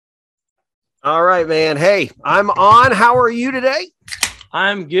All right, man. Hey, I'm on. How are you today?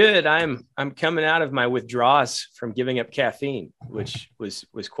 I'm good. I'm coming out of my withdrawals from giving up caffeine, which was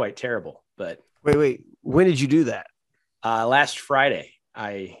quite terrible. But Wait. When did you do that? last Friday,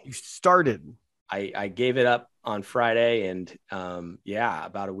 I You started. I gave it up on Friday, and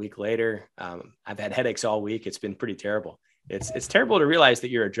about a week later, I've had headaches all week. It's been pretty terrible. It's terrible to realize that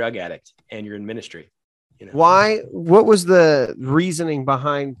you're a drug addict and you're in ministry. Why? What was the reasoning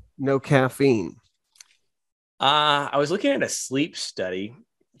behind no caffeine? I was looking at a sleep study.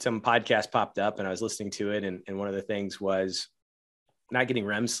 Some podcast popped up, and I was listening to it, and one of the things was not getting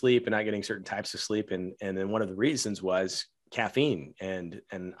REM sleep and not getting certain types of sleep, and then one of the reasons was caffeine, and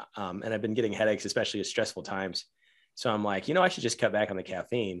I've been getting headaches, especially at stressful times. So I'm like, I should just cut back on the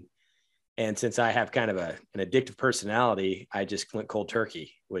caffeine. And since I have kind of an addictive personality, I just went cold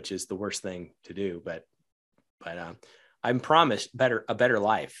turkey, which is the worst thing to do. But I'm promised a better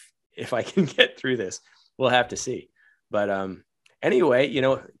life if I can get through this. We'll have to see. But anyway,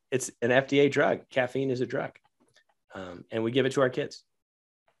 it's an FDA drug. Caffeine is a drug. And we give it to our kids.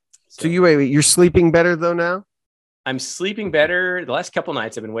 So you're sleeping better though now? I'm sleeping better. The last couple of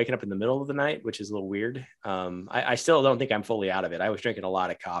nights I've been waking up in the middle of the night, which is a little weird. I still don't think I'm fully out of it. I was drinking a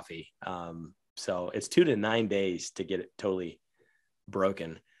lot of coffee. So it's 2 to 9 days to get it totally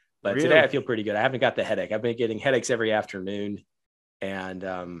broken. But Really? Today I feel pretty good. I haven't got the headache. I've been getting headaches every afternoon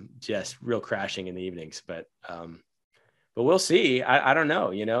and just real crashing in the evenings. But we'll see. I don't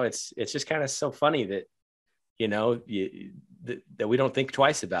know. It's just kind of so funny that, that we don't think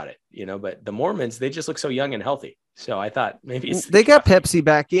twice about it, but the Mormons, they just look so young and healthy. So I thought maybe They got Pepsi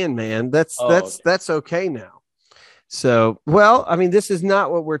back in, man. That's okay now. So, well, I mean, this is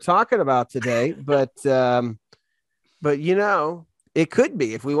not what we're talking about today, but it could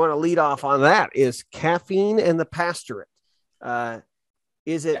be, if we want to lead off on that, is caffeine and the pastorate. Should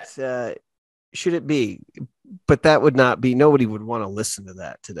it be? But that would not be, nobody would want to listen to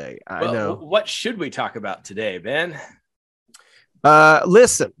that today. I know. What should we talk about today, Ben?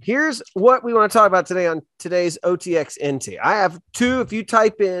 Listen, here's what we want to talk about today on today's OTX NT. I have two. If you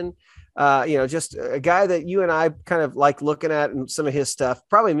type in, just a guy that you and I kind of like looking at and some of his stuff,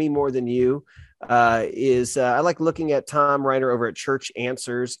 probably me more than you, I like looking at Tom Reiner over at Church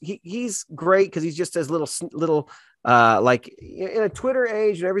Answers. He's great because he just has little like in a Twitter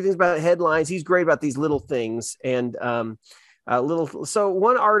age and everything's about headlines. He's great about these little things and So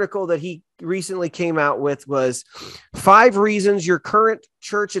one article that he recently came out with was 5 reasons your current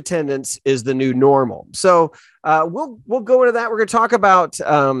church attendance is the new normal. So we'll go into that. We're going to talk about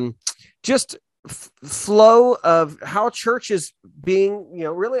just flow of how church is being,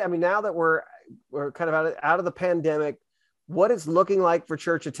 really, I mean, now that we're kind of out of the pandemic, what it's looking like for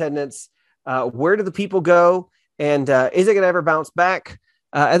church attendance, where do the people go? And is it going to ever bounce back?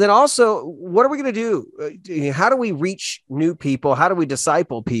 And then also, what are we going to do? How do we reach new people? How do we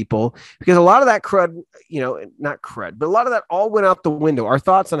disciple people? Because a lot of that not crud, but a lot of that all went out the window. Our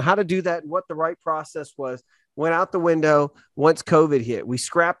thoughts on how to do that and what the right process was went out the window once COVID hit. We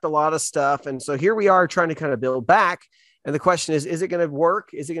scrapped a lot of stuff. And so here we are trying to kind of build back. And the question is it going to work?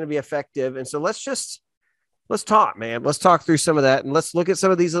 Is it going to be effective? And so let's talk, man. Let's talk through some of that. And let's look at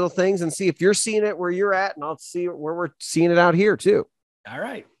some of these little things and see if you're seeing it where you're at. And I'll see where we're seeing it out here too. All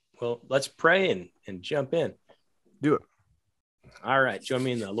right. Well, let's pray and jump in. Do it. All right. Join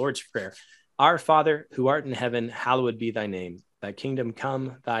me in the Lord's Prayer. Our Father, who art in heaven, hallowed be thy name. Thy kingdom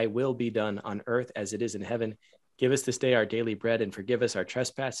come, thy will be done on earth as it is in heaven. Give us this day our daily bread and forgive us our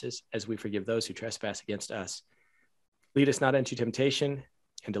trespasses as we forgive those who trespass against us. Lead us not into temptation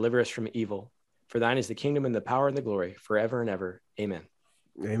and deliver us from evil. For thine is the kingdom and the power and the glory forever and ever. Amen.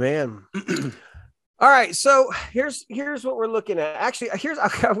 Amen. All right. So here's what we're looking at. Actually,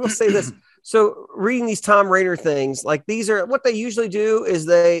 I will say this. So reading these Tom Rainer things, like these are what they usually do is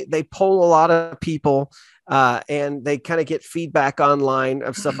they poll a lot of people and they kind of get feedback online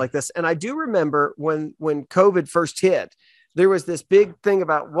of stuff like this. And I do remember when COVID first hit, there was this big thing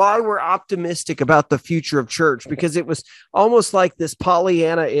about why we're optimistic about the future of church, because it was almost like this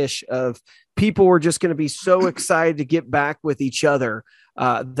Pollyanna-ish of people were just going to be so excited to get back with each other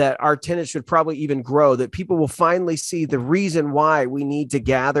that our attendance should probably even grow, that people will finally see the reason why we need to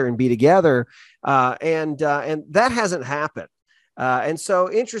gather and be together. And that hasn't happened. And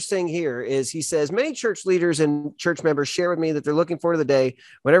so interesting here is he says, many church leaders and church members share with me that they're looking forward to the day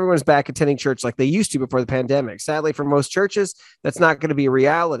when everyone's back attending church like they used to before the pandemic. Sadly, for most churches, that's not going to be a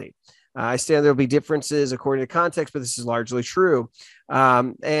reality. I understand there'll be differences according to context, but this is largely true.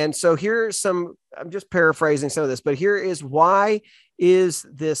 And so here's some, I'm just paraphrasing some of this, but here is why is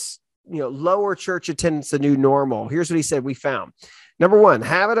this, lower church attendance the new normal? Here's what he said we found. Number one,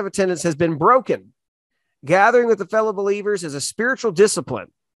 habit of attendance has been broken. Gathering with the fellow believers is a spiritual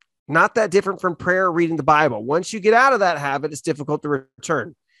discipline, not that different from prayer or reading the Bible. Once you get out of that habit, it's difficult to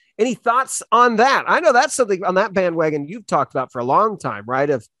return. Any thoughts on that? I know that's something on that bandwagon you've talked about for a long time, right?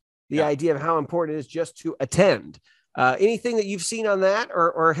 Of the idea of how important it is just to attend. Anything that you've seen on that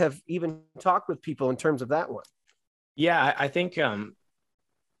or have even talked with people in terms of that one? Yeah, I think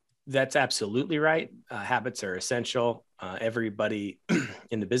that's absolutely right. Habits are essential. Everybody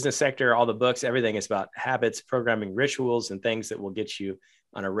in the business sector, all the books, everything is about habits, programming rituals, and things that will get you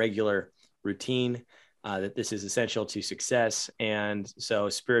on a regular routine. That this is essential to success. And so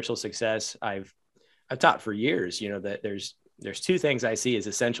spiritual success, I've taught for years, that there's two things I see as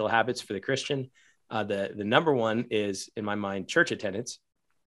essential habits for the Christian. The number one is, in my mind, church attendance.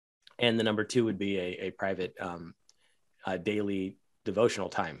 And the number two would be a private daily devotional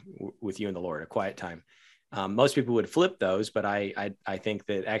time with you and the Lord, a quiet time. Most people would flip those, but I think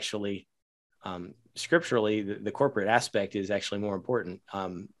that actually scripturally, the corporate aspect is actually more important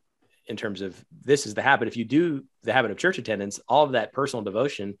in terms of this is the habit. If you do the habit of church attendance, all of that personal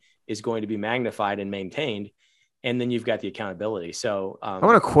devotion is going to be magnified and maintained. And then you've got the accountability. So I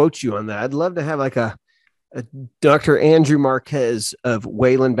want to quote you on that. I'd love to have like a Dr. Andrew Marquez of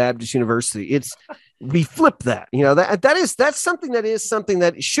Wayland Baptist University. We flip that, that's something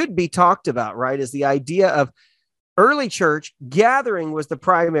that should be talked about, right? Is the idea of early church gathering was the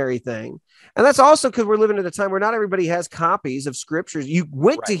primary thing. And that's also because we're living at a time where not everybody has copies of scriptures. You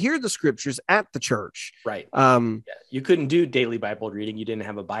went to hear the scriptures at the church. Right. You couldn't do daily Bible reading. You didn't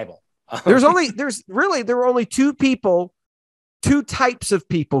have a Bible. There were only two types of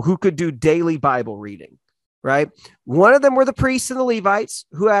people who could do daily Bible reading, right? One of them were the priests and the Levites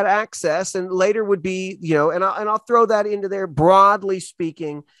who had access, and later would be, and I'll throw that into there, broadly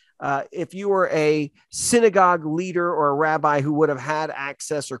speaking. If you were a synagogue leader or a rabbi who would have had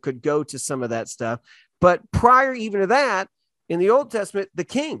access or could go to some of that stuff. But prior even to that, in the Old Testament, the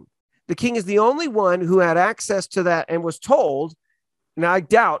king is the only one who had access to that and was told. Now,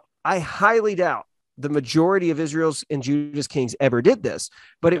 I highly doubt the majority of Israel's and Judah's kings ever did this,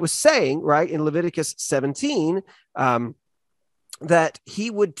 but it was saying, right, in Leviticus 17, that he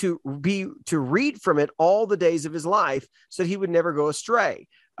would to read from it all the days of his life so that he would never go astray.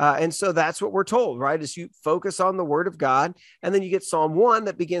 And so that's what we're told, right? Is you focus on the word of God, and then you get Psalm 1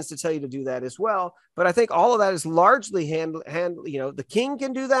 that begins to tell you to do that as well. But I think all of that is largely the king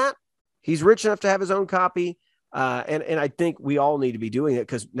can do that. He's rich enough to have his own copy. And I think we all need to be doing it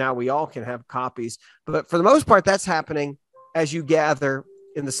because now we all can have copies. But for the most part, that's happening as you gather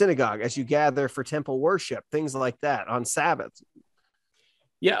in the synagogue, as you gather for temple worship, things like that on Sabbath.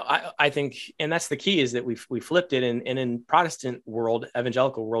 Yeah, I think, and that's the key, is that we flipped it. And in Protestant world,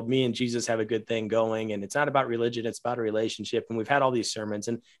 evangelical world, me and Jesus have a good thing going, and it's not about religion, it's about a relationship. And we've had all these sermons,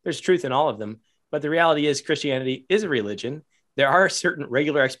 and there's truth in all of them. But the reality is Christianity is a religion. There are certain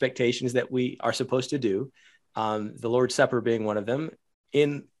regular expectations that we are supposed to do. The Lord's Supper being one of them,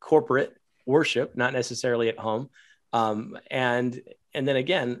 in corporate worship, not necessarily at home. And then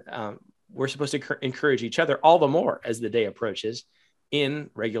again, we're supposed to encourage each other all the more as the day approaches in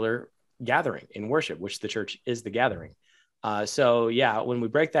regular gathering, in worship, which the church is the gathering. So yeah, when we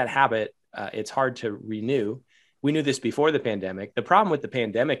break that habit, it's hard to renew. We knew this before the pandemic. The problem with the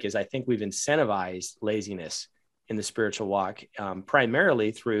pandemic is I think we've incentivized laziness in the spiritual walk,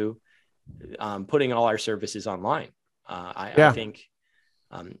 primarily through putting all our services online. I think,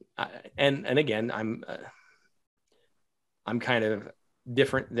 and again, I'm kind of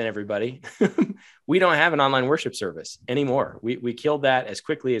different than everybody. We don't have an online worship service anymore. We killed that as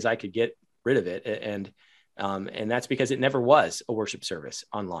quickly as I could get rid of it. And that's because it never was a worship service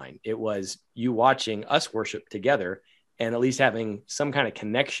online. It was you watching us worship together and at least having some kind of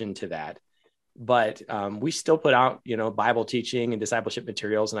connection to that. But we still put out, Bible teaching and discipleship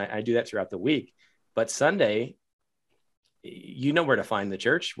materials, and I do that throughout the week. But Sunday, where to find the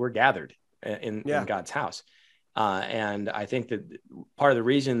church. We're gathered in God's house. And I think that part of the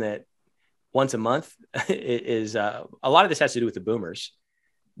reason that once a month is a lot of this has to do with the boomers.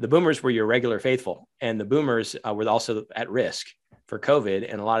 The boomers were your regular faithful, and the boomers were also at risk for COVID,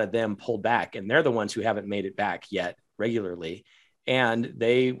 and a lot of them pulled back, and they're the ones who haven't made it back yet regularly. And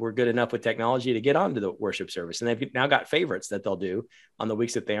they were good enough with technology to get onto the worship service. And they've now got favorites that they'll do on the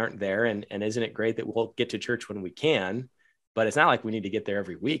weeks that they aren't there. And isn't it great that we'll get to church when we can, but it's not like we need to get there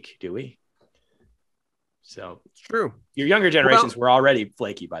every week, do we? So it's true. Your younger generations were already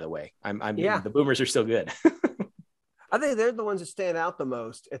flaky, by the way. The boomers are still good. I think they're the ones that stand out the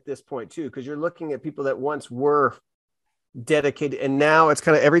most at this point too, because you're looking at people that once were dedicated, and now it's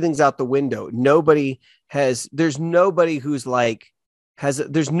kind of everything's out the window. There's nobody who's like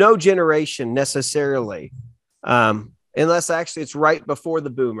there's no generation necessarily, unless actually it's right before the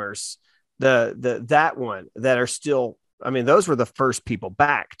boomers, that one that are still, I mean, those were the first people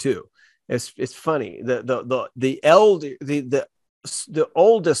back too. It's funny. The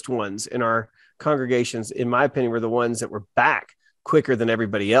oldest ones in our congregations, in my opinion, were the ones that were back quicker than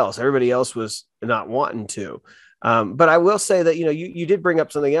everybody else. Everybody else was not wanting to. But I will say that, you did bring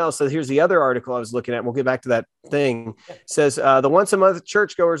up something else. So here's the other article I was looking at. We'll get back to that thing. It says the once a month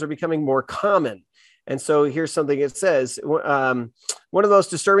churchgoers are becoming more common. And so here's something it says. One of the most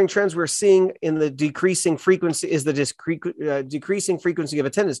disturbing trends we're seeing in the decreasing frequency is the decreasing frequency of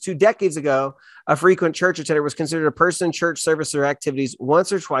attendance. 2 decades ago, a frequent church attender was considered a person in church service or activities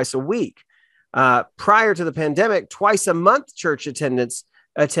once or twice a week. Prior to the pandemic, twice a month church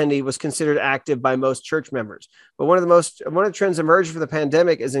attendee was considered active by most church members. But one of the trends emerged from the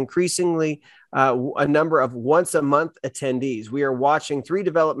pandemic is increasingly a number of once a month attendees. We are watching 3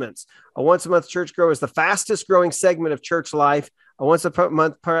 developments. A once a month church grow is the fastest growing segment of church life. A once a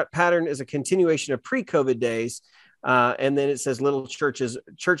month pattern is a continuation of pre-COVID days. And then it says churches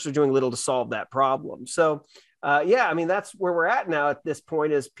are doing little to solve that problem. So I mean, that's where we're at now at this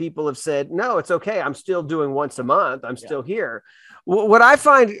point, is people have said, no, it's okay. I'm still doing once a month. I'm still here. What I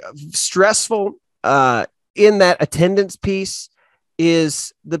find stressful in that attendance piece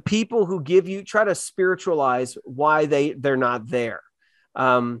is the people who try to spiritualize why they're not there.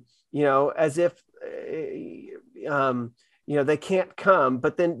 As if, they can't come,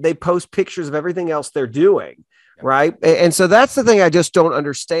 but then they post pictures of everything else they're doing. Right. And so that's the thing I just don't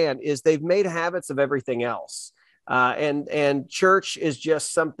understand, is they've made habits of everything else. And church is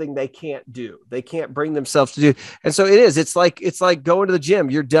just something they can't do. They can't bring themselves to do. And so it's like going to the gym.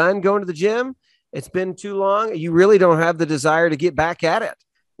 You're done going to the gym. It's been too long. You really don't have the desire to get back at it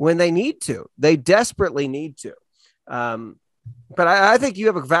when they need to. They desperately need to. But I think you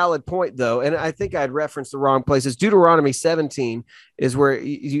have a valid point, though. And I think I'd referenced the wrong places. Deuteronomy 17 is where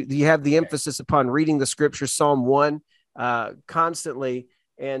you have the emphasis upon reading the scripture, Psalm 1 constantly.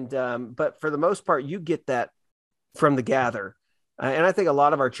 And but for the most part, you get that from the gather. And I think a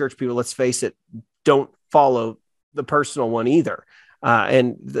lot of our church people, let's face it, don't follow the personal one either.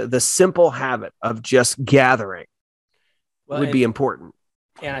 And the simple habit of just gathering would be important.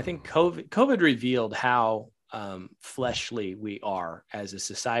 And I think COVID revealed how fleshly we are as a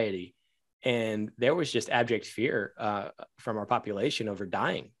society. And there was just abject fear from our population over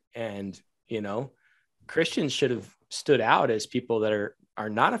dying. And, Christians should have stood out as people that are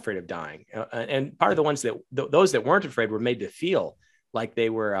not afraid of dying. And part of the ones those that weren't afraid were made to feel like they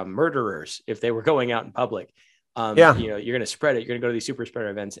were murderers if they were going out in public. You're going to spread it. You're going to go to these super spreader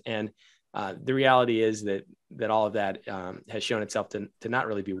events. And the reality is that all of that has shown itself to not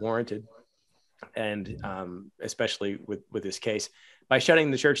really be warranted. And especially with this case, by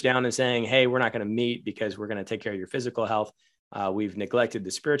shutting the church down and saying, hey, we're not going to meet because we're going to take care of your physical health. We've neglected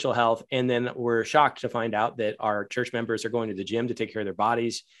the spiritual health. And then we're shocked to find out that our church members are going to the gym to take care of their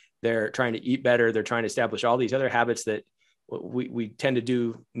bodies. They're trying to eat better. They're trying to establish all these other habits that we tend to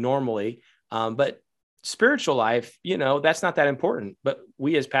do normally. But spiritual life, that's not that important. But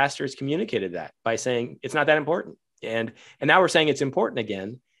we as pastors communicated that by saying it's not that important. And now we're saying it's important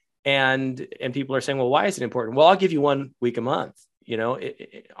again. And people are saying, well, why is it important? Well, I'll give you 1 week a month.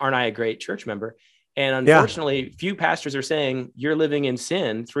 Aren't I a great church member? And unfortunately, few pastors are saying you're living in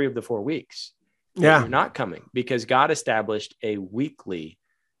sin 3 of the 4 weeks. You're not coming, because God established a weekly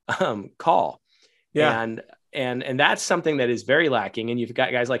call. And that's something that is very lacking. And you've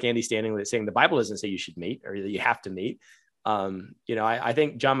got guys like Andy Standing that saying the Bible doesn't say you should meet or that you have to meet. I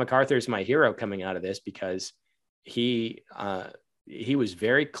think John MacArthur is my hero coming out of this, because he was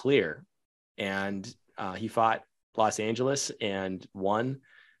very clear, and he fought Los Angeles and won.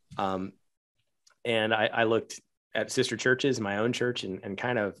 And I looked at sister churches, my own church, and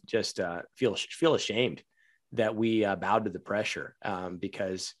kind of just feel ashamed that we bowed to the pressure,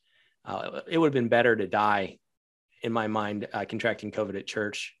 because it would have been better to die, in my mind, contracting COVID at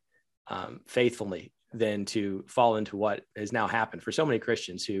church faithfully, than to fall into what has now happened for so many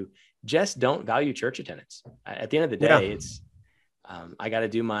Christians who just don't value church attendance. At the end of the day, it's I got to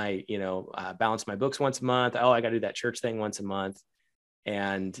do my, balance my books once a month. Oh, I got to do that church thing once a month.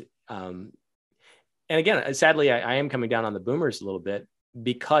 And again, sadly, I am coming down on the boomers a little bit,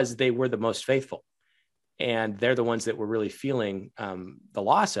 because they were the most faithful, and they're the ones that were really feeling the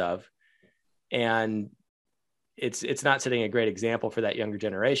loss of. And it's not setting a great example for that younger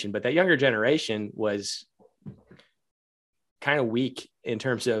generation, but that younger generation was kind of weak in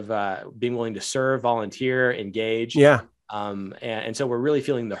terms of being willing to serve, volunteer, engage. Yeah. And so we're really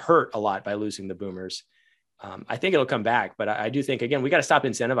feeling the hurt a lot by losing the boomers. I think it'll come back, but I do think, again, we got to stop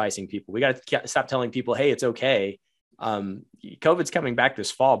incentivizing people. We got to stop telling people, hey, it's okay. COVID's coming back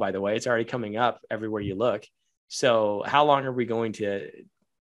this fall, by the way. It's already coming up everywhere you look. So how long are we going to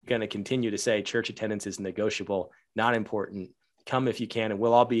continue to say church attendance is negotiable, not important? Come if you can, and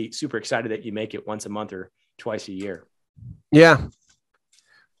we'll all be super excited that you make it once a month or twice a year. Yeah.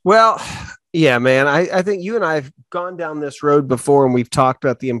 Well, yeah, man, I think you and I have gone down this road before, and we've talked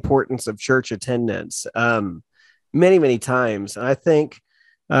about the importance of church attendance many, many times. And I think,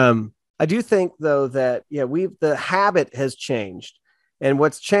 I do think though that, the habit has changed, and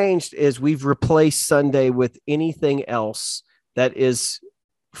what's changed is we've replaced Sunday with anything else that is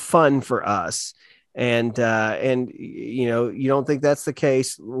fun for us. And you don't think that's the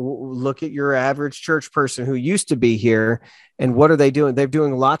case. Look at your average church person who used to be here, and what are they doing? They're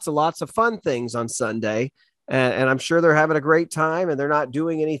doing lots of fun things on Sunday, and I'm sure they're having a great time, and they're not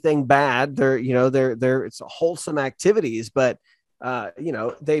doing anything bad. They're it's wholesome activities, but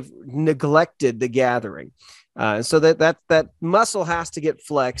they've neglected the gathering. So that muscle has to get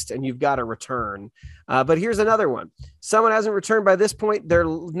flexed, and you've got to return. But here's another one. Someone hasn't returned by this point. They're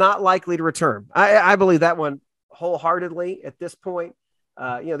not likely to return. I believe that one wholeheartedly at this point.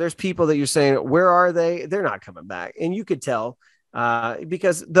 There's people that you're saying, where are they? They're not coming back. And you could tell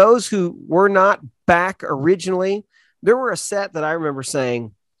because those who were not back originally, there were a set that I remember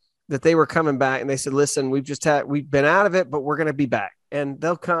saying that they were coming back, and they said, listen, we've been out of it, but we're going to be back, and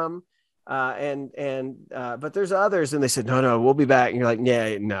they'll come. But there's others, and they said, no, we'll be back. And you're like,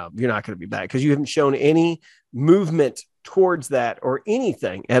 yeah, no, you're not going to be back, because you haven't shown any movement towards that or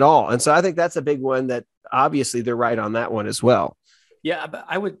anything at all. And so I think that's a big one that obviously they're right on that one as well. Yeah. But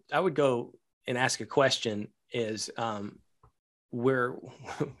I would go and ask a question is, where,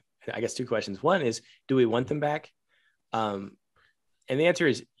 I guess two questions. One is, do we want them back? And the answer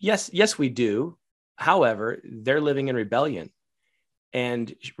is yes, we do. However, they're living in rebellion.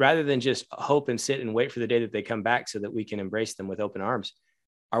 And rather than just hope and sit and wait for the day that they come back so that we can embrace them with open arms,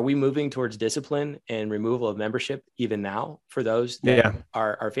 are we moving towards discipline and removal of membership even now for those that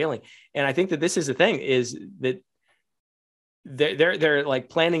are failing? And I think that this is the thing, is that they're like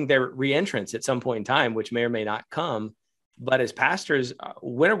planning their reentrance at some point in time, which may or may not come. But as pastors,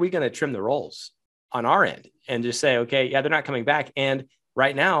 when are we going to trim the rolls on our end and just say, okay, yeah, they're not coming back. And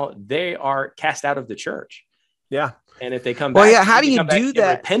right now they are cast out of the church. Yeah. And if they come back, well, yeah, how do you do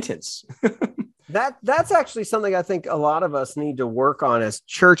that? Repentance. That's actually something I think a lot of us need to work on as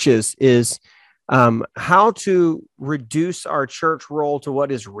churches is how to reduce our church role to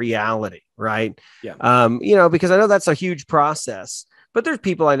what is reality, right? Yeah. Because I know that's a huge process, but there's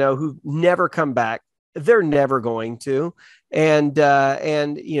people I know who never come back. They're never going to. And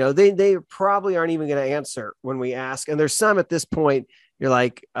they probably aren't even going to answer when we ask. And there's some at this point, you're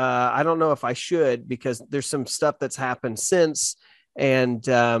like, I don't know if I should, because there's some stuff that's happened since. And,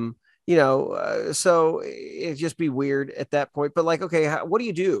 so it'd just be weird at that point. But like, okay, what do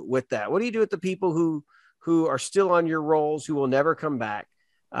you do with that? What do you do with the people who are still on your rolls, who will never come back?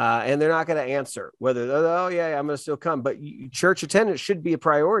 And they're not going to answer whether, oh yeah, I'm going to still come. But church attendance should be a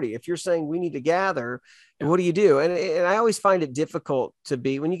priority. If you're saying we need to gather, what do you do? And I always find it difficult to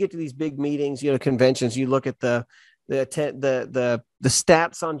be, when you get to these big meetings, conventions, you look at the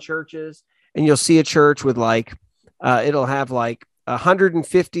stats on churches, and you'll see a church with like, it'll have like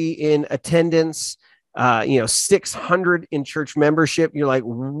 150 in attendance, 600 in church membership. You're like,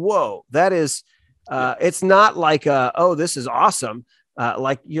 whoa, that is, it's not like, oh, this is awesome.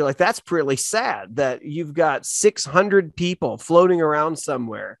 You're like, that's pretty sad that you've got 600 people floating around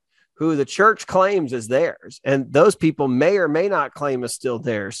somewhere who the church claims is theirs. And those people may or may not claim is still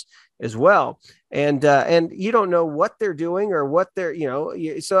theirs as well. And you don't know what they're doing or what they're,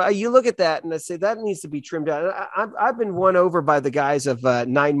 so you look at that and I say that needs to be trimmed down. I've been won over by the guys of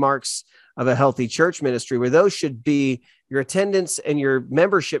 9 Marks of a Healthy Church Ministry, where those should be, your attendance and your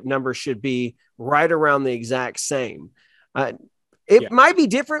membership number should be right around the exact same. It might be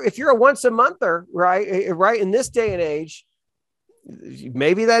different if you're a once a monther, right? Right. In this day and age,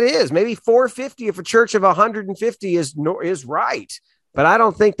 maybe that is, maybe 450 if a church of 150 is right. But I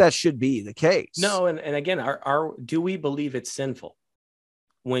don't think that should be the case. No. And again, do we believe it's sinful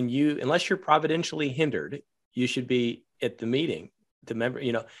when unless you're providentially hindered, you should be at the meeting, the member,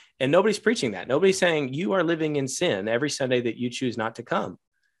 and nobody's preaching that. Nobody's saying you are living in sin every Sunday that you choose not to come.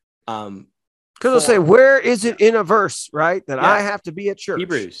 Because they'll say, where is it in a verse, right? That I have to be at church.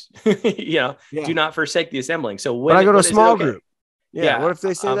 Hebrews, do not forsake the assembling. So when I go to a small group. Yeah. What if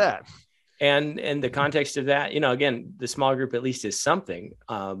they say that? And in the context of that, again, the small group at least is something.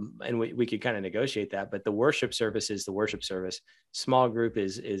 And we could kind of negotiate that, but the worship service is the worship service. Small group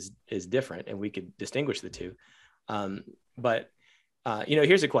is different, and we could distinguish the two. But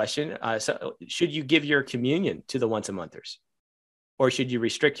here's a question. So should you give your communion to the once a monthers, or should you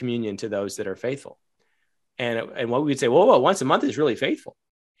restrict communion to those that are faithful? And what we would say, well, once a month is really faithful.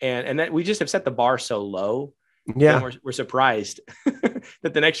 And that we just have set the bar so low. Yeah. We're surprised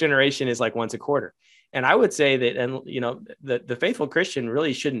that the next generation is like once a quarter. And I would say that, and the faithful Christian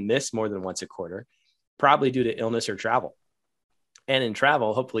really shouldn't miss more than once a quarter, probably due to illness or travel. And in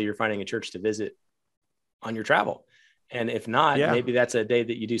travel, hopefully you're finding a church to visit on your travel. And if not, maybe that's a day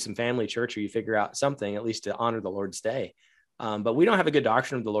that you do some family church, or you figure out something at least to honor the Lord's day. But we don't have a good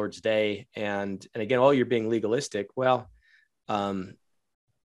doctrine of the Lord's day. And again, you're being legalistic. Well,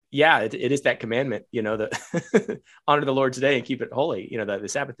 it is that commandment, the honor the Lord's day and keep it holy, the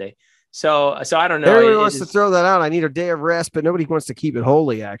Sabbath day. So I don't know. Everyone wants to throw that out. I need a day of rest, but nobody wants to keep it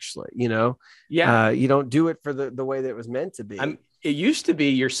holy, actually, you don't do it for the way that it was meant to be. It used to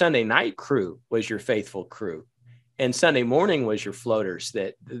be your Sunday night crew was your faithful crew, and Sunday morning was your floaters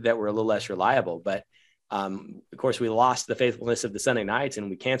that were a little less reliable. But of course, we lost the faithfulness of the Sunday nights, and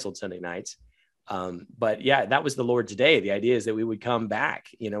we canceled Sunday nights. But that was the Lord's day. The idea is that we would come back,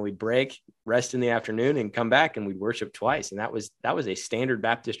 we'd break, rest in the afternoon, and come back, and we'd worship twice. And that was a standard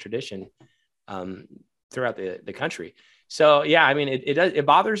Baptist tradition throughout the country. So it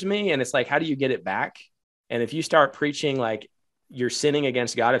bothers me. And it's like, how do you get it back? And if you start preaching like you're sinning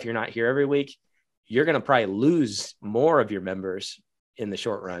against God if you're not here every week, you're going to probably lose more of your members in the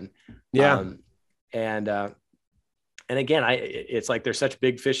short run. Yeah. And again, it's like there's such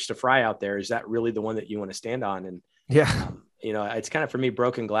big fish to fry out there. Is that really the one that you want to stand on? And it's kind of, for me,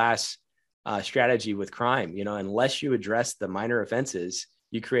 broken glass strategy with crime. Unless you address the minor offenses,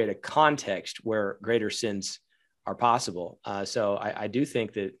 you create a context where greater sins are possible. So I do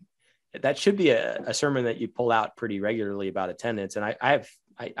think that should be a sermon that you pull out pretty regularly about attendance. And I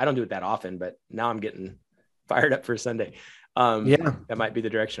don't do it that often, but now I'm getting fired up for Sunday. That might be the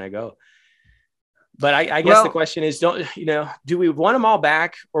direction I go. But I guess the question is, do we want them all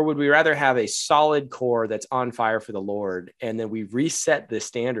back, or would we rather have a solid core that's on fire for the Lord, and then we reset the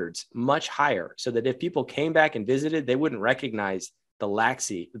standards much higher so that if people came back and visited, they wouldn't recognize the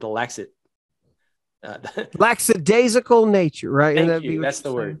lackadaisical nature, right? Thank you. That's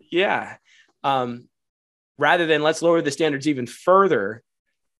the word. Yeah. Rather than let's lower the standards even further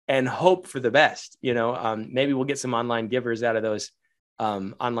and hope for the best. Maybe we'll get some online givers out of those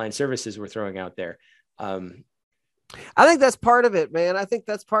online services we're throwing out there. I think that's part of it, man. I think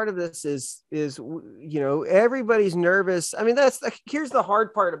that's part of this is everybody's nervous. I mean, here's the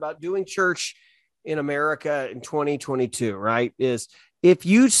hard part about doing church in America in 2022, right? Is if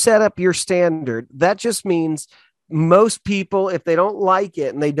you set up your standard, that just means most people, if they don't like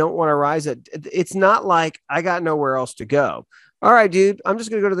it and they don't want to rise it, it's not like I got nowhere else to go. All right, dude, I'm just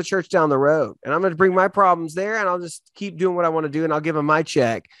going to go to the church down the road, and I'm going to bring my problems there, and I'll just keep doing what I want to do, and I'll give them my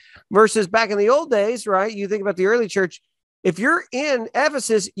check. Versus back in the old days, right? You think about the early church. If you're in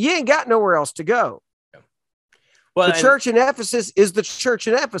Ephesus, you ain't got nowhere else to go. Well, the church in Ephesus is the church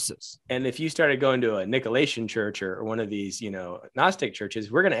in Ephesus. And if you started going to a Nicolaitan church or one of these, Gnostic churches,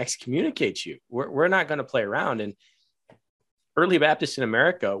 we're going to excommunicate you. We're not going to play around. And early Baptists in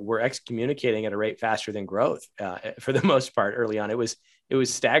America were excommunicating at a rate faster than growth for the most part early on. It was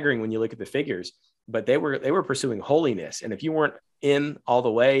staggering when you look at the figures, but they were pursuing holiness. And if you weren't in all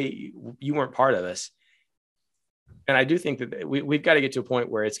the way, you weren't part of us. And I do think that we've got to get to a point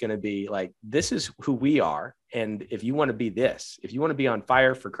where it's going to be like, this is who we are. And if you want to be if you want to be on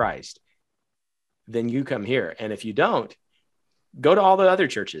fire for Christ, then you come here. And if you don't, go to all the other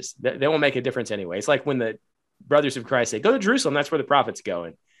churches. They won't make a difference anyway. It's like when the brothers of Christ say, go to Jerusalem. That's where the prophets go.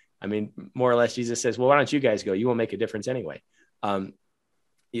 And I mean, more or less, Jesus says, well, why don't you guys go? You won't make a difference anyway.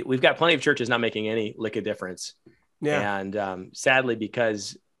 We've got plenty of churches not making any lick of difference. Yeah. And sadly,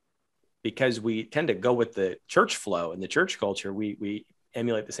 because we tend to go with the church flow and the church culture, we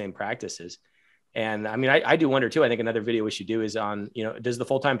emulate the same practices. And I mean, I do wonder too, I think another video we should do is on, does the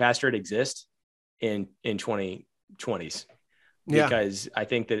full-time pastorate exist in 2020s? Because I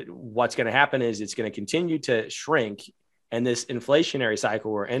think that what's going to happen is it's going to continue to shrink, and this inflationary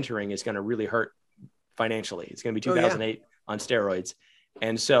cycle we're entering is going to really hurt financially. It's going to be 2008 on steroids.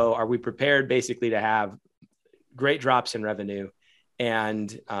 And so are we prepared basically to have great drops in revenue? And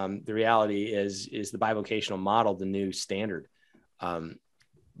the reality is the bivocational model the new standard?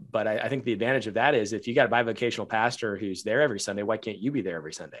 But I think the advantage of that is if you got a bivocational pastor who's there every Sunday, why can't you be there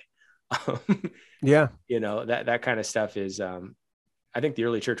every Sunday? Yeah. That kind of stuff is, I think the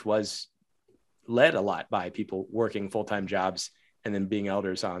early church was led a lot by people working full-time jobs and then being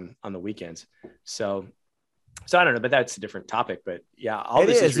elders on the weekends. So I don't know, but that's a different topic. But yeah, all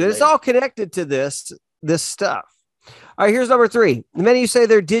this is it's all connected to this stuff. All right, here's number 3. Many of you say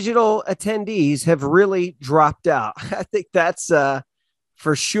their digital attendees have really dropped out. I think that's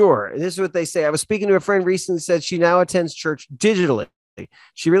for sure. This is what they say. I was speaking to a friend recently, said she now attends church digitally.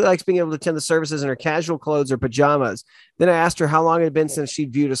 She really likes being able to attend the services in her casual clothes or pajamas. Then I asked her how long it had been since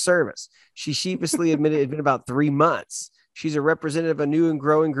she'd viewed a service. She sheepishly admitted it had been about 3 months. She's a representative of a new and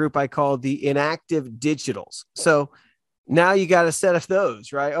growing group I call the Inactive Digitals. So now you got a set of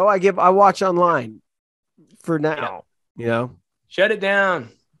those, right? Oh, I watch online for now, Shut it down.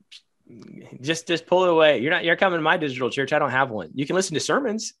 Just pull it away. You're coming to my digital church. I don't have one. You can listen to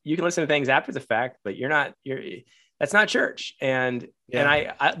sermons. You can listen to things after the fact, but that's not church. And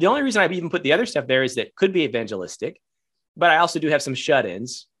I the only reason I've even put the other stuff there is that could be evangelistic, but I also do have some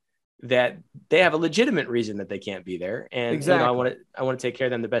shut-ins that they have a legitimate reason that they can't be there. And exactly. I want to take care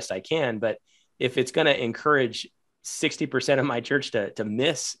of them the best I can. But if it's going to encourage 60% of my church to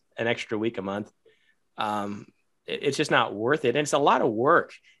miss an extra week a month, it's just not worth it. And it's a lot of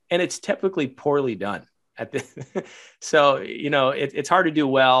work, and it's typically poorly done so, it's hard to do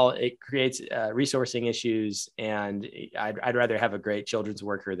well. It creates resourcing issues, and I'd rather have a great children's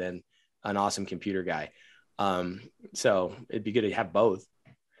worker than an awesome computer guy. So it'd be good to have both.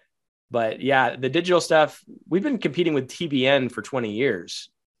 But yeah, the digital stuff, we've been competing with TBN for 20 years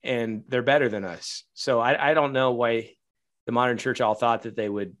and they're better than us. So I don't know why the modern church all thought that they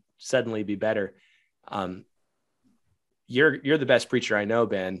would suddenly be better. You're the best preacher I know,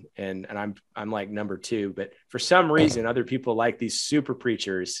 Ben, and I'm like number 2, but for some reason, other people like these super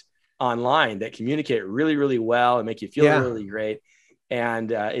preachers online that communicate really, really well and make you feel really great. And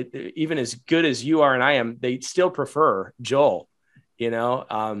even as good as you are and I am, they still prefer Joel. You're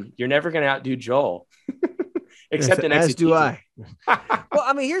never going to outdo Joel, except in as do I. Well,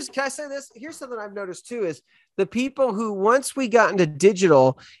 I mean, can I say this? Here's something I've noticed too: is the people who, once we got into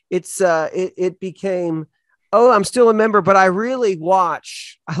digital, it became, oh, I'm still a member, but I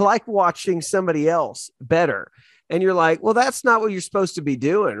like watching somebody else better. And you're like, well, that's not what you're supposed to be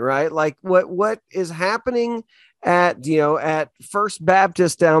doing, right? Like what is happening at First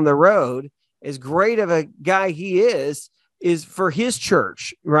Baptist down the road, as great of a guy he is for his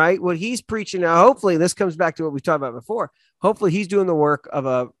church, right? What he's preaching now, hopefully this comes back to what we talked about before. Hopefully he's doing the work of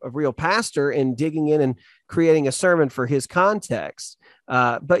a real pastor and digging in and creating a sermon for his context.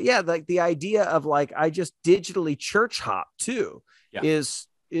 But yeah, like the idea of like, I just digitally church hop too is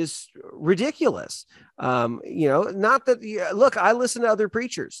ridiculous. Not that, look, I listen to other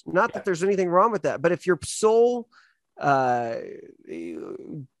preachers, not that there's anything wrong with that, but if your sole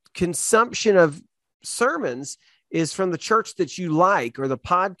consumption of sermons is from the church that you like or the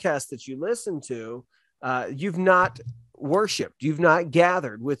podcast that you listen to, you've not worshiped, you've not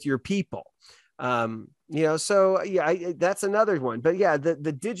gathered with your people. So yeah, that's another one. But yeah,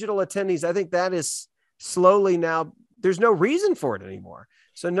 the digital attendees, I think that is slowly now, there's no reason for it anymore.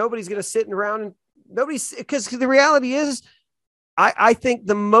 So nobody's going to sit around and because the reality is, I think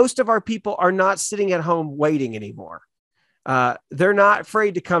the most of our people are not sitting at home waiting anymore. They're not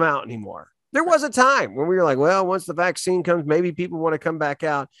afraid to come out anymore. There was a time when we were like, well, once the vaccine comes, maybe people want to come back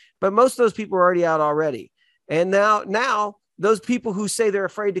out. But most of those people are already out already. And now those people who say they're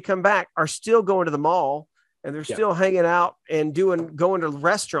afraid to come back are still going to the mall and they're still hanging out and going to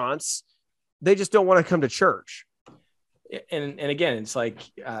restaurants. They just don't want to come to church. And again, it's like,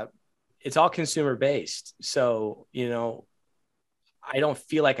 it's all consumer based. So, I don't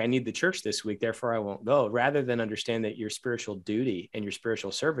feel like I need the church this week, therefore I won't go, rather than understand that your spiritual duty and your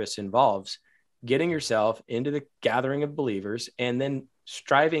spiritual service involves getting yourself into the gathering of believers and then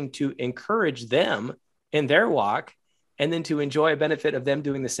striving to encourage them in their walk, and then to enjoy a benefit of them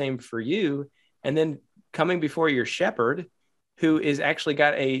doing the same for you. And then coming before your shepherd, who is actually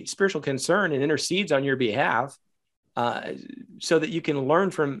got a spiritual concern and intercedes on your behalf, so that you can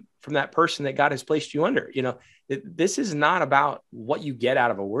learn from that person that God has placed you under. This is not about what you get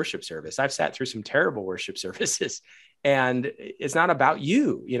out of a worship service. I've sat through some terrible worship services, and it's not about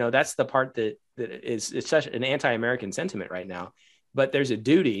you. That's the part that it's such an anti-American sentiment right now. But there's a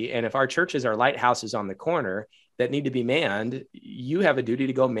duty, and if our churches are lighthouses on the corner that need to be manned, you have a duty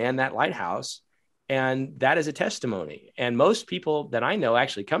to go man that lighthouse, and that is a testimony. And most people that I know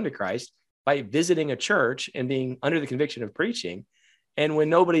actually come to Christ by visiting a church and being under the conviction of preaching. And when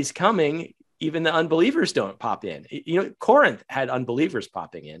nobody's coming, even the unbelievers don't pop in. Corinth had unbelievers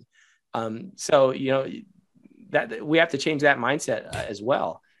popping in. So that we have to change that mindset as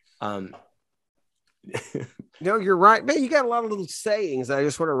well. No, you're right, man. You got a lot of little sayings I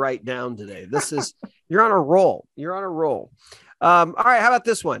just want to write down today. You're on a roll. You're on a roll. All right. How about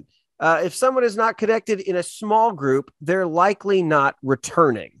this one? If someone is not connected in a small group, they're likely not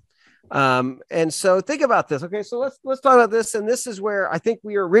returning. And so think about this. Okay. So let's talk about this. And this is where I think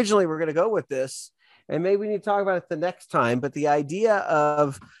we originally were going to go with this, and maybe we need to talk about it the next time. But the idea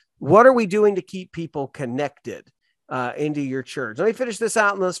of what are we doing to keep people connected into your church? Let me finish this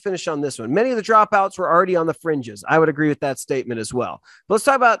out and let's finish on this one. Many of the dropouts were already on the fringes. I would agree with that statement as well. But let's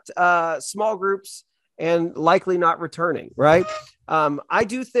talk about small groups and likely not returning, right? I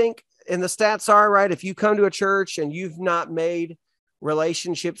do think, and the stats are right, if you come to a church and you've not made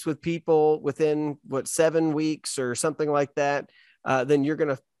relationships with people within 7 weeks or something like that, then you're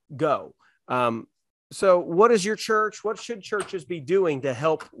going to go. So what is your church? What should churches be doing to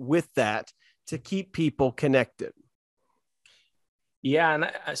help with that, to keep people connected? Yeah.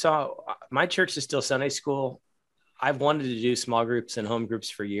 And so my church is still Sunday school. I've wanted to do small groups and home groups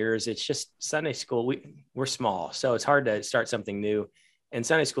for years. It's just Sunday school. We're small, so it's hard to start something new. And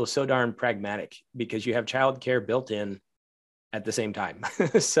Sunday school is so darn pragmatic because you have childcare built in at the same time.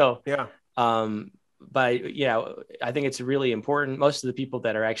 So, yeah. But yeah, I think it's really important. Most of the people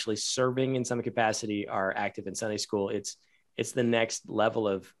that are actually serving in some capacity are active in Sunday school. It's the next level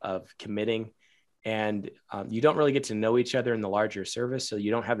of committing. And you don't really get to know each other in the larger service. So you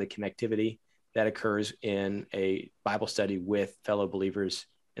don't have the connectivity that occurs in a Bible study with fellow believers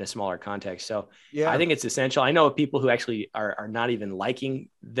in a smaller context. So yeah, I think it's essential. I know people who actually are not even liking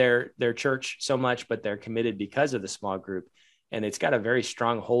their church so much, but they're committed because of the small group. And it's got a very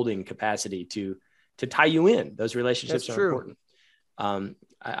strong holding capacity to tie you in. Those relationships are important.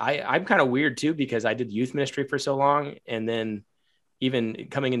 I'm kind of weird too, because I did youth ministry for so long. And then even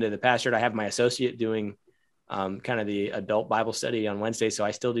coming into the pastorate, I have my associate doing kind of the adult Bible study on Wednesday. So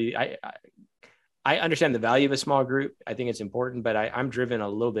I still do, I understand the value of a small group. I think it's important, but I'm driven a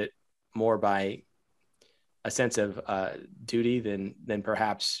little bit more by a sense of duty than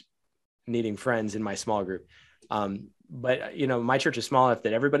perhaps needing friends in my small group. But my church is small enough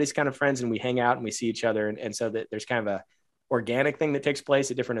that everybody's kind of friends and we hang out and we see each other. And so that there's kind of a organic thing that takes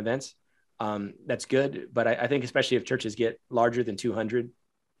place at different events. That's good. But I think especially if churches get larger than 200,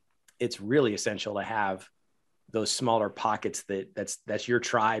 it's really essential to have those smaller pockets that's your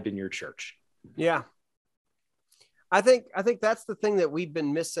tribe in your church. Yeah. I think that's the thing that we've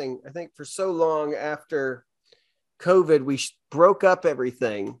been missing. I think for so long after COVID, we broke up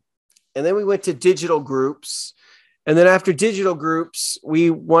everything, and then we went to digital groups. And then after digital groups, we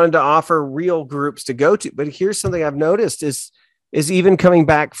wanted to offer real groups to go to. But here's something I've noticed is even coming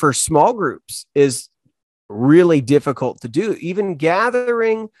back for small groups is really difficult to do. Even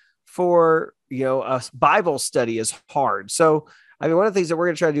gathering for, a Bible study is hard. So, one of the things that we're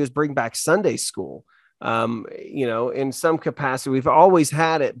going to try to do is bring back Sunday school. In some capacity, we've always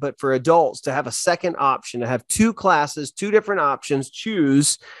had it, but for adults to have a second option, to have two classes, two different options,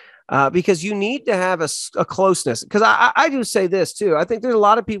 choose, because you need to have a closeness. Because I do say this too. I think there's a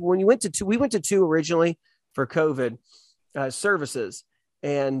lot of people, when we went to two originally for COVID services.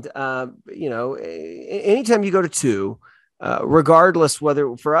 And, anytime you go to two, regardless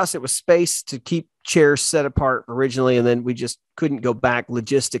whether for us, it was space to keep chairs set apart originally, and then we just couldn't go back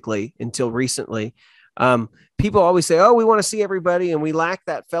logistically until recently. People always say, oh, we want to see everybody and we lack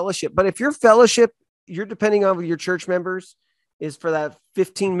that fellowship. But if your fellowship, you're depending on your church members is for that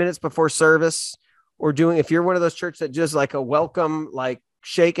 15 minutes before service, or if you're one of those churches that just like a welcome, like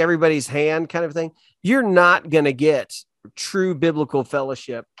shake everybody's hand kind of thing, you're not going to get true biblical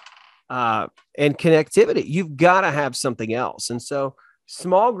fellowship and connectivity. You've got to have something else. And so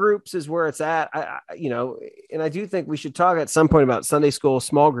small groups is where it's at. And I do think we should talk at some point about Sunday school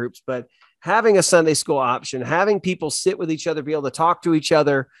small groups, but having a Sunday school option, having people sit with each other, be able to talk to each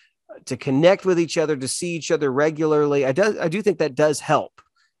other, to connect with each other, to see each other regularly. I do think that does help.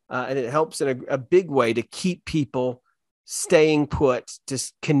 And it helps in a big way to keep people staying put,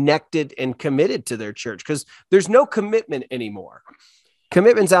 just connected and committed to their church, because there's no commitment anymore.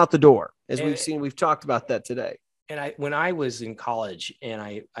 Commitment's out the door, as we've talked about that today. And when I was in college and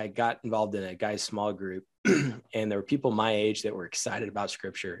I got involved in a guy's small group and there were people my age that were excited about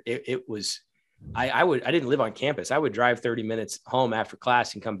scripture. It was, I didn't live on campus. I would drive 30 minutes home after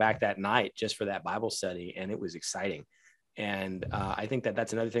class and come back that night just for that Bible study. And it was exciting. And I think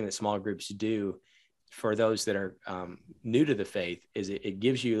that's another thing that small groups do for those that are new to the faith, is it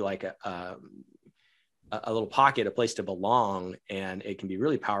gives you like a little pocket, a place to belong, and it can be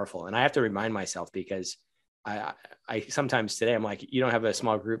really powerful. And I have to remind myself, because I sometimes today I'm like, you don't have a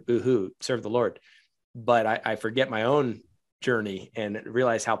small group, boo-hoo, serve the Lord. But I forget my own journey and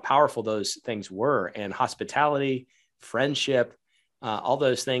realized how powerful those things were, and hospitality, friendship, all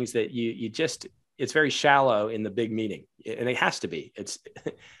those things that you just, it's very shallow in the big meeting, and it has to be.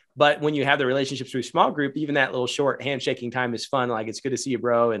 But when you have the relationships through small group, even that little short handshaking time is fun. Like, it's good to see you,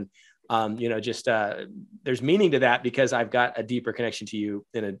 bro. And, there's meaning to that because I've got a deeper connection to you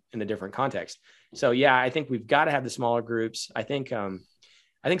in a different context. So yeah, I think we've got to have the smaller groups. I think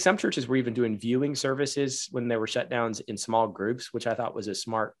some churches were even doing viewing services when there were shutdowns in small groups, which I thought was a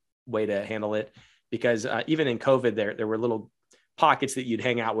smart way to handle it, because even in COVID, there were little pockets that you'd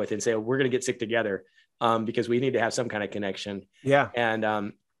hang out with and say, oh, we're going to get sick together because we need to have some kind of connection. Yeah. And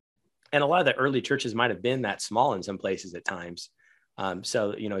a lot of the early churches might have been that small in some places at times.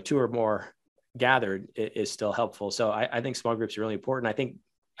 So, two or more gathered is still helpful. So I think small groups are really important. I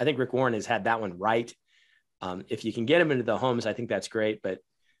think Rick Warren has had that one right. If you can get them into the homes, I think that's great, but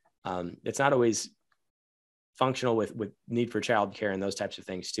it's not always functional with need for childcare and those types of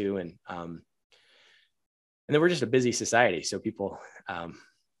things too. And then we're just a busy society. So people,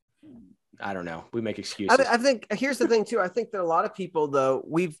 I don't know, we make excuses. I think here's the thing too. I think that a lot of people, though,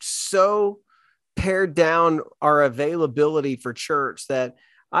 we've so pared down our availability for church that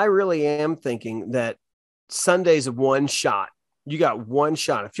I really am thinking that Sunday's one shot. You got one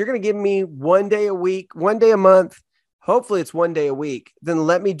shot. If you're going to give me 1 day a week, 1 day a month, hopefully it's 1 day a week, then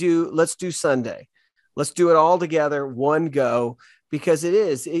let's do Sunday. Let's do it all together, one go, because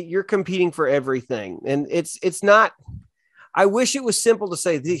you're competing for everything. And it's not, I wish it was simple to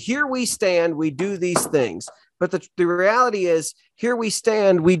say, here we stand, we do these things. But the reality is, here we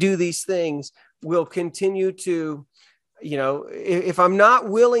stand, we do these things. We'll continue to, if I'm not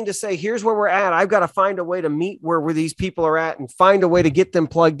willing to say, here's where we're at, I've got to find a way to meet where these people are at and find a way to get them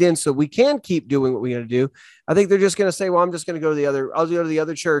plugged in so we can keep doing what we got to do. I think they're just going to say, well, I'm just going to go to I'll go to the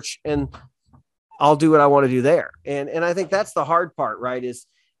other church and I'll do what I want to do there. And I think that's the hard part, right?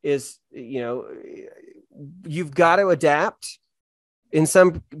 Is, you've got to adapt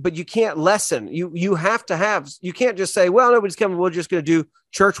but you can't lessen. You have to you can't just say, well, nobody's coming, we're just going to do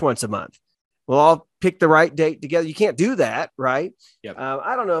church once a month. We'll all pick the right date together. You can't do that, right? Yep.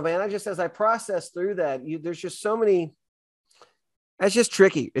 I don't know, man. As I process through that, there's just so many. That's just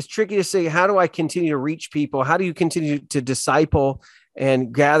tricky. It's tricky to say, how do I continue to reach people? How do you continue to disciple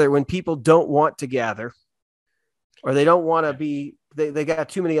and gather when people don't want to gather, or they don't want to be? They got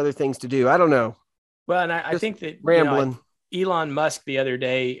too many other things to do. I don't know. Well, and I think that rambling. Elon Musk the other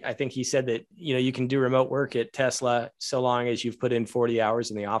day, I think he said that you can do remote work at Tesla so long as you've put in 40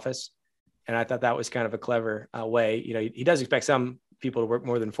 hours in the office. And I thought that was kind of a clever way. He does expect some people to work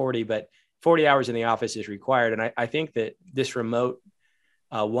more than 40, but 40 hours in the office is required. And I think that this remote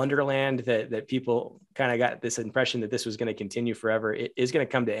wonderland that people kind of got this impression that this was going to continue forever, it is going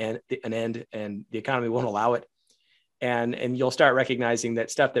to come to an end, and the economy won't allow it. And you'll start recognizing that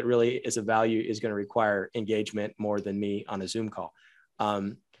stuff that really is of value is going to require engagement more than me on a Zoom call.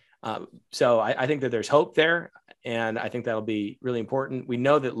 So I think that there's hope there. And I think that'll be really important. We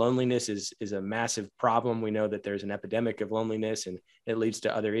know that loneliness is a massive problem. We know that there's an epidemic of loneliness and it leads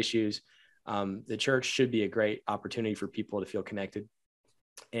to other issues. The church should be a great opportunity for people to feel connected.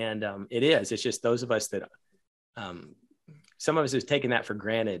 And it is. It's just those of us that some of us have taken that for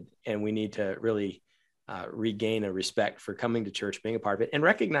granted, and we need to really regain a respect for coming to church, being a part of it, and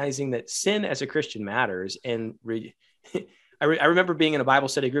recognizing that sin as a Christian matters. And I remember being in a Bible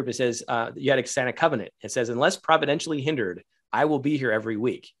study group. It says you had to sign a covenant. It says, unless providentially hindered, I will be here every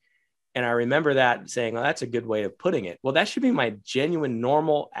week. And I remember that saying, well, that's a good way of putting it. Well, that should be my genuine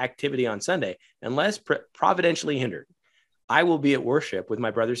normal activity on Sunday. Unless providentially hindered, I will be at worship with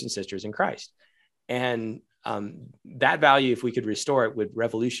my brothers and sisters in Christ. And that value, if we could restore it, would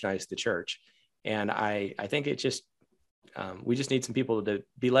revolutionize the church. And I think it just, we just need some people to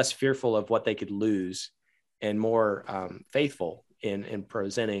be less fearful of what they could lose and more faithful in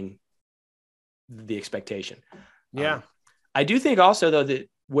presenting the expectation. Yeah. I do think also, though, that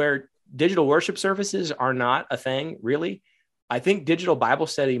where digital worship services are not a thing, really, I think digital Bible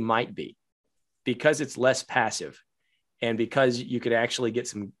study might be, because it's less passive and because you could actually get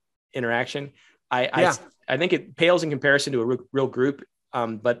some interaction. I think it pales in comparison to a real group,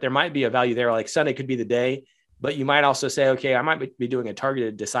 but there might be a value there. Like Sunday could be the day, but you might also say, okay, I might be doing a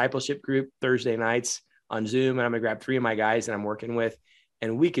targeted discipleship group Thursday nights on Zoom, and I'm going to grab 3 of my guys that I'm working with,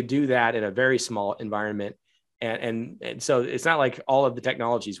 and we could do that in a very small environment. And so it's not like all of the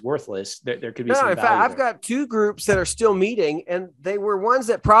technology is worthless. There could be some value. In fact, I've got 2 groups that are still meeting, and they were ones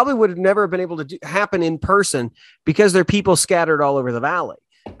that probably would have never been able to happen in person because they're people scattered all over the valley.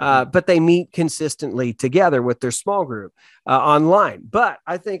 But they meet consistently together with their small group online. But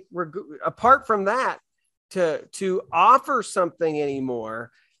I think apart from that, to offer something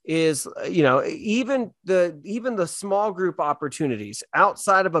anymore is, even the small group opportunities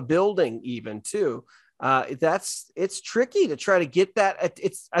outside of a building, even too. It's tricky to try to get that.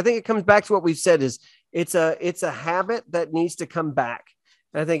 I think it comes back to what we've said is it's a habit that needs to come back.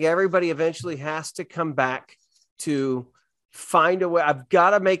 And I think everybody eventually has to come back to find a way. I've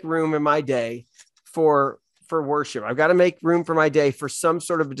got to make room in my day for worship. I've got to make room for my day for some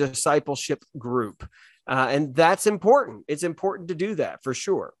sort of a discipleship group. And that's important. It's important to do that for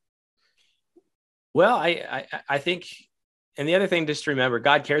sure. Well, I think, and the other thing just to remember,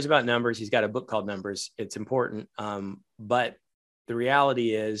 God cares about numbers. He's got a book called Numbers. It's important. But the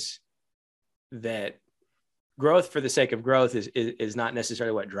reality is that growth for the sake of growth is not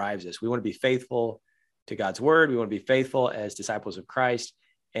necessarily what drives us. We want to be faithful to God's word. We want to be faithful as disciples of Christ.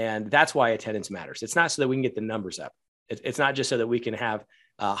 And that's why attendance matters. It's not so that we can get the numbers up. It's not just so that we can have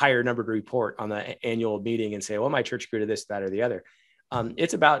a higher numbered report on the annual meeting and say, well, my church grew to this, that, or the other.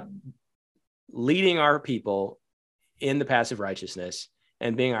 It's about leading our people in the path of righteousness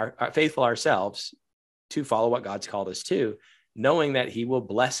and being our faithful ourselves to follow what God's called us to, knowing that he will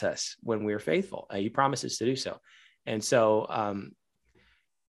bless us when we're faithful. He promises to do so. And so,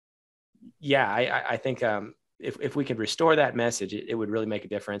 I think if we could restore that message, it would really make a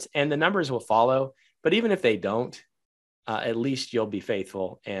difference, and the numbers will follow. But even if they don't, at least you'll be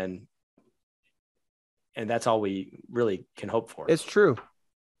faithful, and that's all we really can hope for. It's true.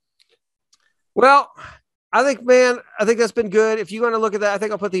 Well, I think that's been good. If you want to look at that, I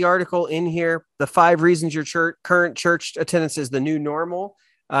think I'll put the article in here. The 5 reasons your current church attendance is the new normal.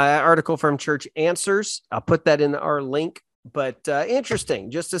 Article from Church Answers. I'll put that in our link. But interesting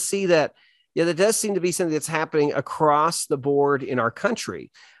just to see that. Yeah, there does seem to be something that's happening across the board in our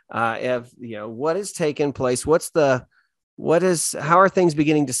country. What has taken place? How are things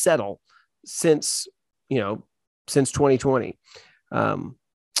beginning to settle since 2020?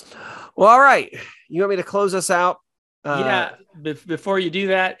 Well, all right. You want me to close us out? Before you do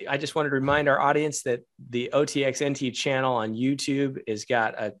that, I just wanted to remind our audience that the OTXNT channel on YouTube has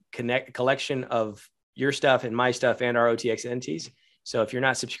got a collection of your stuff and my stuff and our OTXNTs. So if you're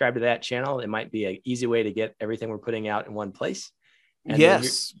not subscribed to that channel, it might be an easy way to get everything we're putting out in one place. And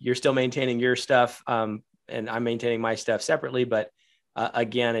yes, you're still maintaining your stuff, and I'm maintaining my stuff separately. But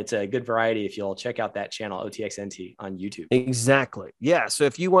again, it's a good variety if you'll check out that channel, OTXNT, on YouTube. Exactly. Yeah. So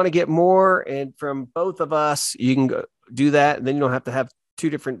if you want to get more and from both of us, you can go do that. And then you don't have to have 3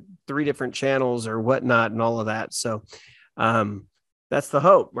 different channels or whatnot and all of that. So that's the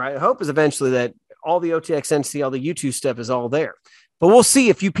hope, right? Hope is eventually that all the OTXNT, all the YouTube stuff is all there. But we'll see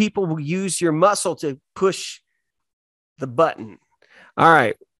if you people will use your muscle to push the button. All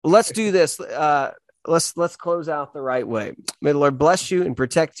right, let's do this. Let's close out the right way. May the Lord bless you and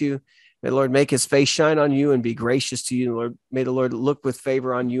protect you. May the Lord make his face shine on you and be gracious to you. Lord, may the Lord look with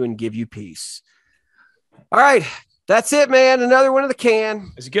favor on you and give you peace. All right, that's it, man. Another one of the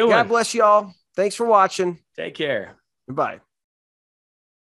can. It's a good one. God bless you all. Thanks for watching. Take care. Bye.